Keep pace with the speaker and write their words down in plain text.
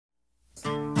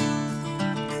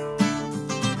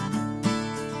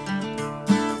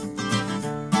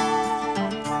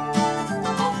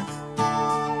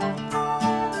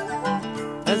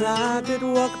As I did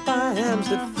walk by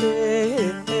Hampstead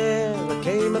Fair, I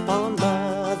came upon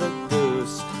Mother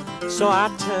Goose. So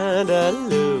I turned her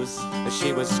loose as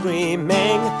she was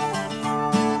screaming.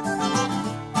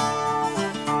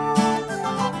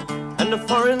 And a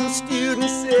foreign student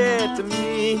said to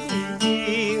me,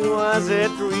 was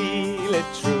it really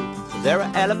true? There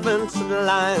are elephants and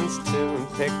lions too in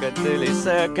Piccadilly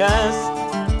Circus.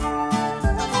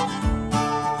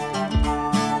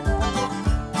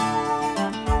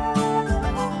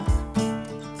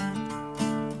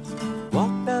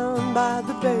 Walked down by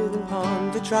the bathing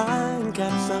pond to try and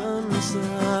catch some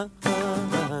sun.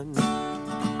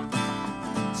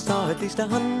 Saw at least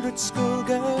 100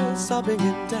 schoolgirls sobbing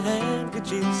into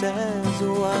handkerchiefs as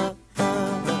one. I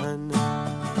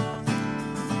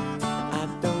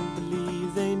don't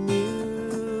believe they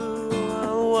knew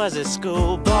I was a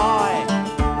schoolboy.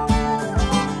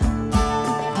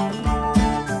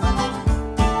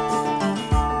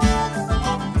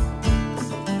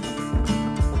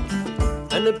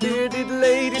 And a bearded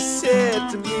lady said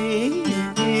to me,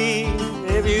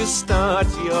 if you start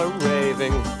your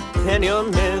raving and you're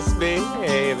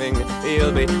misbehaving,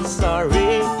 you'll be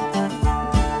sorry.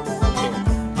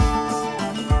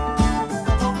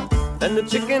 And the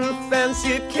chicken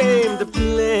fancier came to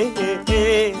play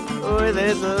with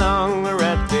his long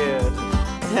red beard,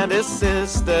 and his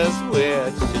sister's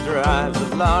witch, she drives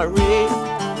a lorry.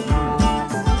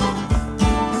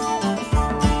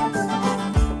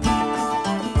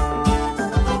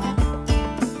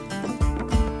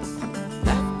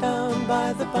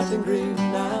 By the potting green,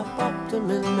 I popped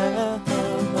them in their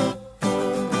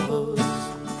hose.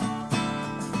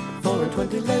 4 and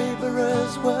 20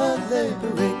 labourers were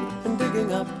labouring and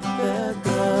digging up their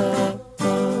gold.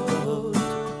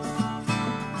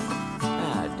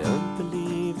 I don't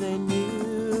believe they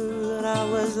knew that I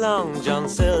was Long John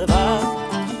Silver.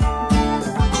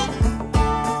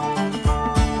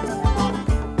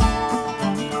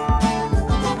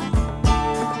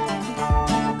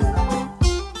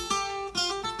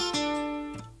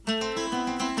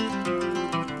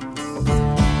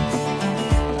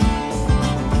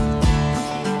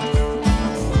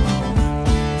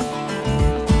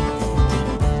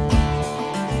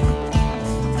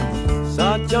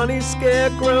 Johnny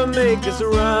Scarecrow make his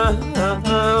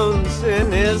rounds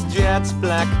in his jet's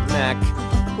black Mac,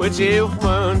 which he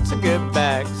won't give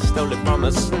back, stole it from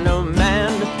a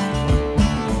snowman.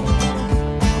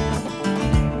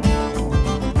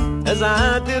 As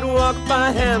I did walk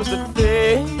by Hampstead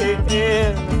Fair,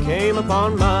 I came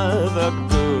upon Mother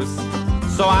Goose.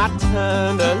 So I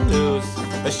turned her loose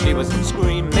as she was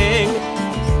screaming.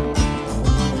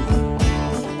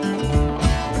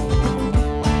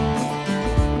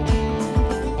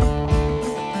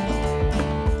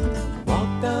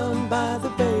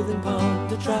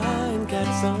 Try and catch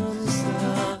some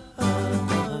sun.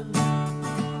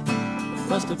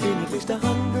 Must have been at least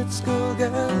 100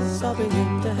 schoolgirls sobbing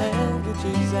into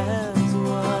handkerchiefs as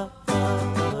one.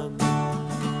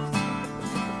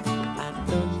 I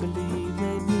don't believe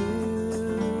they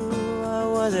knew I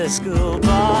was a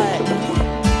schoolboy.